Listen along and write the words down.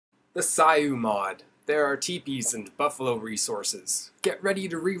The Sioux mod. There are teepees and buffalo resources. Get ready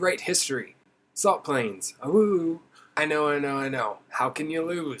to rewrite history. Salt plains. Ooh. I know. How can you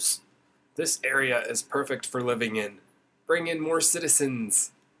lose? This area is perfect for living in. Bring in more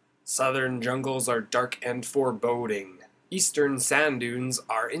citizens. Southern jungles are dark and foreboding. Eastern sand dunes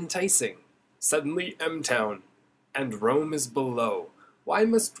are enticing. Suddenly M-Town. And Rome is below. Why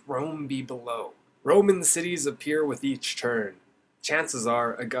must Rome be below? Roman cities appear with each turn. Chances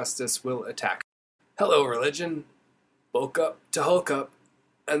are Augustus will attack. Hello, religion. Bulk up to hulk up,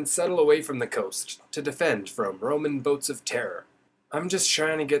 and settle away from the coast to defend from Roman boats of terror. I'm just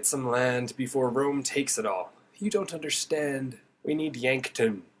trying to get some land before Rome takes it all. You don't understand. We need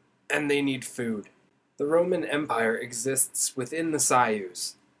Yankton, and they need food. The Roman Empire exists within the Sioux.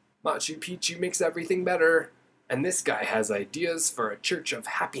 Machu Picchu makes everything better, and this guy has ideas for a church of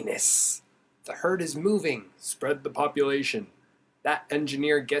happiness. The herd is moving. Spread the population. That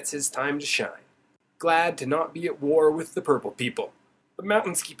engineer gets his time to shine. Glad to not be at war with the purple people. The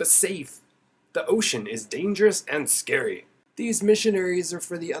mountains keep us safe. The ocean is dangerous and scary. These missionaries are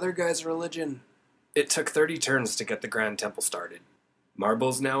for the other guy's religion. It took 30 turns to get the Grand Temple started.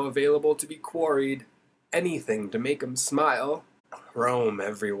 Marbles now available to be quarried. Anything to make 'em smile. Rome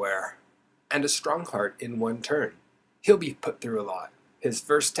everywhere. And a strong heart in one turn. He'll be put through a lot. His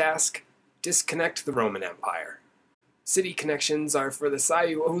first task? Disconnect the Roman Empire. City connections are for the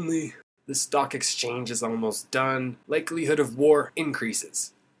Sioux only. The stock exchange is almost done. Likelihood of war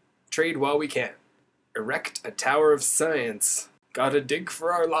increases. Trade while we can. Erect a tower of science. Gotta dig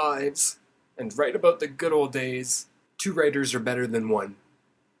for our lives. And write about the good old days. 2 writers are better than 1.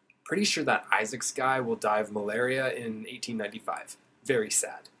 Pretty sure that Isaacs guy will die of malaria in 1895. Very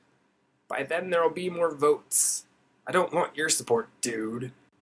sad. By then there'll be more votes. I don't want your support, dude.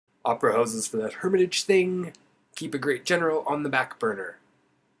 Opera houses for that hermitage thing. Keep a great general on the back burner.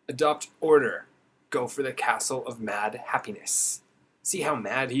 Adopt order. Go for the castle of mad happiness. See how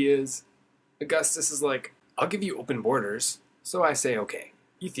mad he is? Augustus is like, I'll give you open borders. So I say, okay.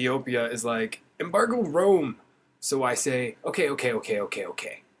 Ethiopia is like, embargo Rome. So I say, okay.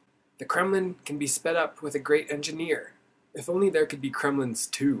 The Kremlin can be sped up with a great engineer. If only there could be Kremlins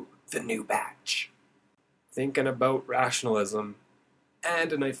too. The new batch. Thinking about rationalism.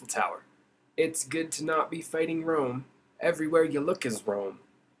 And an Eiffel Tower. It's good to not be fighting Rome. Everywhere you look is Rome.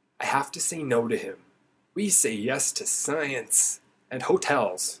 I have to say no to him. We say yes to science. And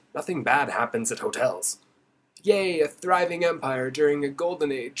hotels. Nothing bad happens at hotels. Yay, a thriving empire during a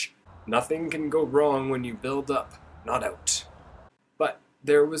golden age. Nothing can go wrong when you build up, not out. But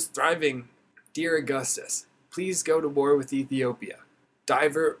there was thriving. Dear Augustus, please go to war with Ethiopia.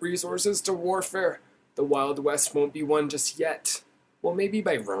 Divert resources to warfare. The Wild West won't be won just yet. Well, maybe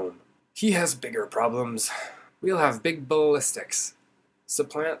by Rome. He has bigger problems. We'll have big ballistics.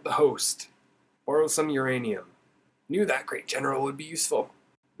 Supplant the host. Borrow some uranium. Knew that great general would be useful.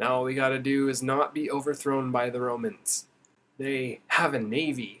 Now all we gotta do is not be overthrown by the Romans. They have a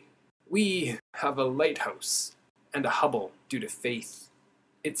navy. We have a lighthouse. And a Hubble due to faith.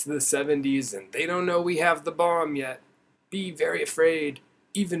 It's the 70s and they don't know we have the bomb yet. Be very afraid.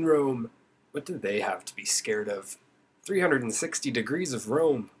 Even Rome. What do they have to be scared of? 360 degrees of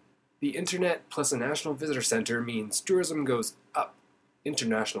Rome. The internet plus a national visitor center means tourism goes up.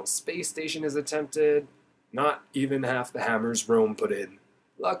 International Space Station is attempted. Not even half the hammers Rome put in.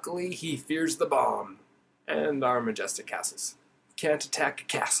 Luckily, he fears the bomb. And our majestic castles. Can't attack a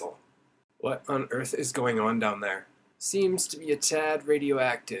castle. What on earth is going on down there? Seems to be a tad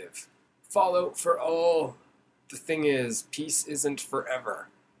radioactive. Fallout for all. The thing is, peace isn't forever.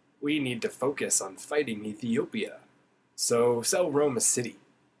 We need to focus on fighting Ethiopia. So sell Rome a city.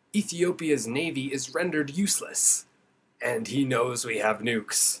 Ethiopia's navy is rendered useless. And he knows we have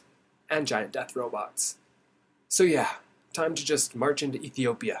nukes. And giant death robots. So yeah, time to just march into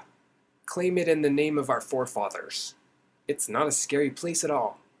Ethiopia. Claim it in the name of our forefathers. It's not a scary place at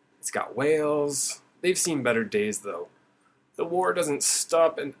all. It's got whales. They've seen better days though. The war doesn't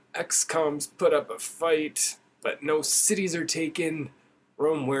stop and XCOMs put up a fight, but no cities are taken.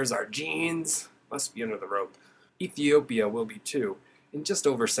 Rome wears our jeans. Must be under the rope. Ethiopia will be too, in just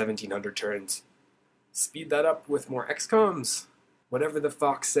over 1700 turns. Speed that up with more XCOMs. Whatever the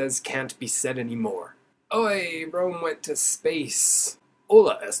fox says can't be said anymore. Oi, Rome went to space.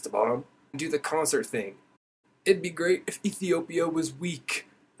 Hola, Esteban. Do the concert thing. It'd be great if Ethiopia was weak.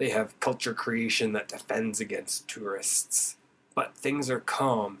 They have culture creation that defends against tourists. But things are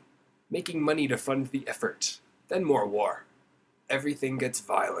calm, making money to fund the effort. Then more war. Everything gets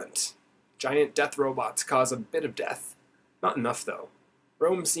violent. Giant death robots cause a bit of death. Not enough, though.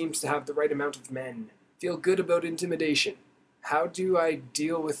 Rome seems to have the right amount of men. Feel good about intimidation. How do I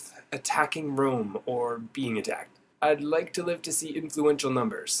deal with attacking Rome or being attacked? I'd like to live to see influential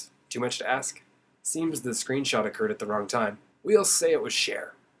numbers. Too much to ask? Seems the screenshot occurred at the wrong time. We'll say it was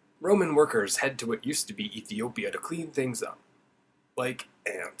share. Roman workers head to what used to be Ethiopia to clean things up. Like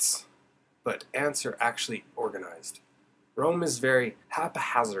ants. But ants are actually organized. Rome is very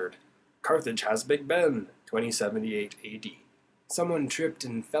haphazard. Carthage has Big Ben, 2078 AD. Someone tripped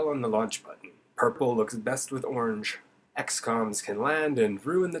and fell on the launch button. Purple looks best with orange. XComs can land and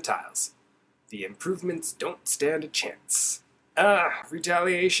ruin the tiles. The improvements don't stand a chance.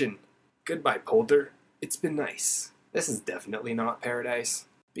 Retaliation. Goodbye, Polder. It's been nice. This is definitely not paradise.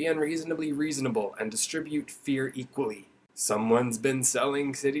 Be unreasonably reasonable and distribute fear equally. Someone's been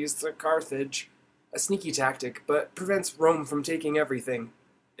selling cities to Carthage. A sneaky tactic, but prevents Rome from taking everything.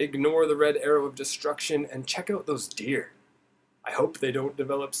 Ignore the red arrow of destruction and check out those deer. I hope they don't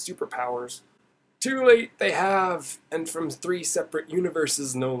develop superpowers. Too late, they have, and from 3 separate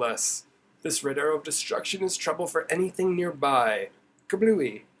universes no less. This red arrow of destruction is trouble for anything nearby.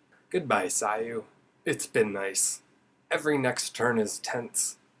 Kablooey. Goodbye, Sioux. It's been nice. Every next turn is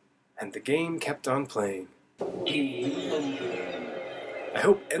tense. And the game kept on playing. I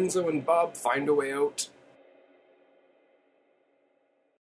hope Enzo and Bob find a way out.